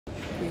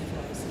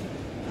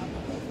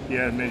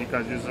Here at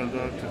Medica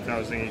Dusseldorf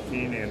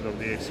 2018, end of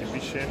the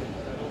exhibition,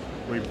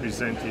 we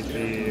presented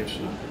the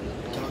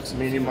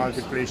mini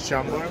multiplace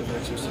chamber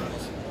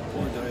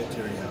poor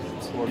dietary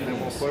habits, for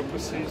demo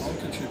purposes. all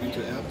contribute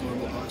to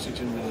abnormal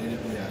oxygen-related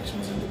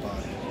reactions in the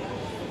body.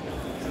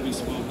 Heavy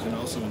smoke can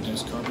also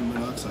induce carbon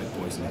monoxide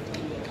poisoning.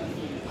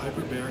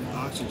 Hyperbaric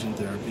oxygen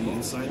therapy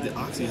inside the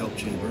OxyHelp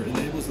chamber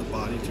enables the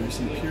body to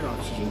receive pure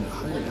oxygen at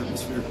higher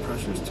atmospheric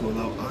pressures to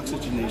allow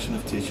oxygenation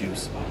of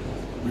tissues,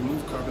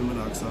 remove carbon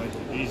monoxide,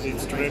 Easy to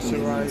strengthen the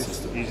immune pressurize,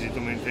 system. easy to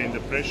maintain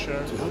the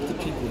pressure. To help the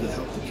people that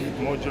help the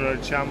people,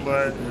 Modular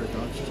chamber,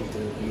 hyperbaric oxygen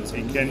therapy is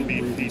it can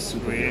be fit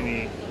through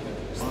any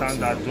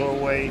standard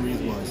doorway,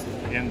 Breathe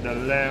wisely. and the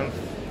length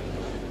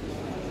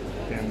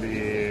can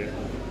be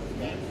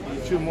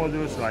 2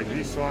 modules like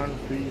this one,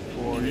 3,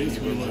 4, and As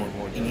we even more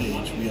learn in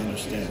modules. age, we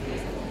understand.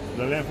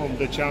 The length of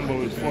the chamber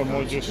with 4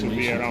 modules should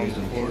be around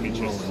 4 role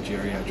inches in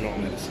geriatric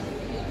long. medicine.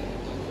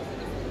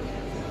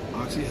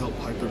 OxyHelp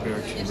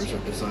hyperbaric chambers are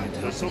designed to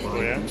help the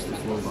body boost the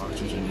flow of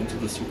oxygen into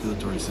the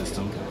circulatory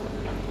system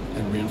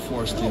and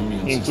reinforce the immune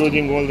system.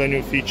 Including all the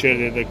new features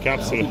that the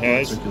capsule Healthy blood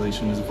has,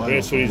 circulation is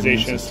vital for the immune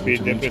pressurization system speed,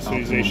 to reach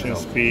optimum depressurization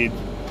health. speed,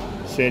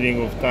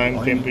 setting of time,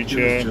 All you need to do is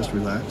temperature, just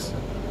relax.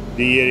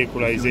 the air Feel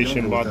equalization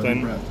younger with every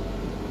button, breath.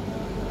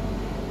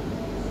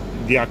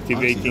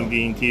 deactivating OxyHelp.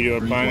 the interior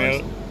Breathe panel,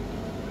 wisely.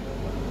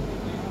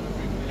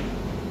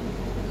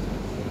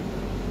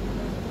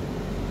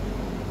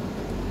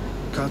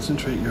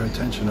 Concentrate your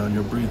attention on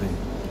your breathing.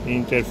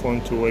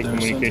 interphone two-way There is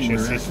something communication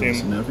miraculous in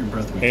system, every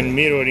breath we and take.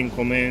 mirroring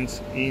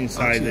commands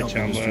inside the OxyHelp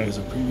Industry chamber. is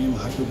a premium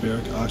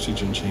hyperbaric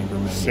oxygen chamber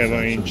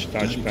 7-inch manufacturer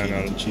touch dedicated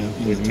panel to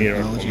champion with the mirror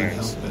technology and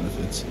commands. health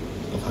benefits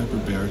of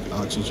hyperbaric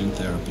oxygen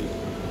therapy.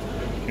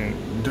 Okay.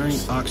 During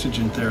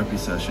oxygen therapy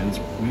sessions,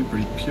 we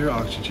breathe pure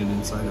oxygen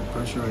inside a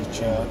pressurized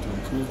chamber to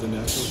improve the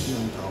natural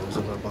healing powers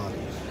of our body.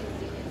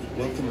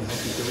 Welcome a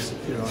healthy dose of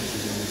pure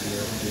oxygen into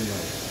your everyday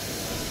life.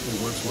 It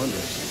works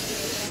wonders.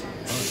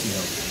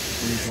 OxyHelp.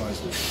 Breathe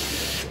wisely.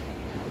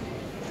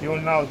 You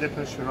will now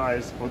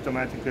depressurize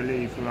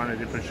automatically if you want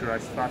to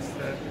depressurize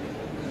faster.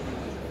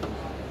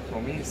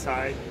 From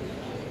inside,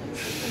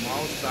 from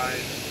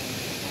outside,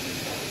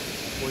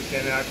 we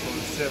can act on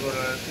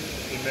several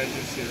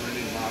emergency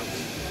relief valves.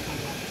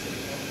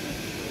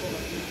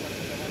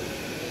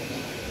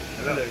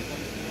 Hello.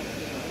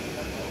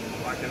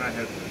 How can I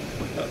help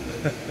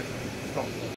you? Stop.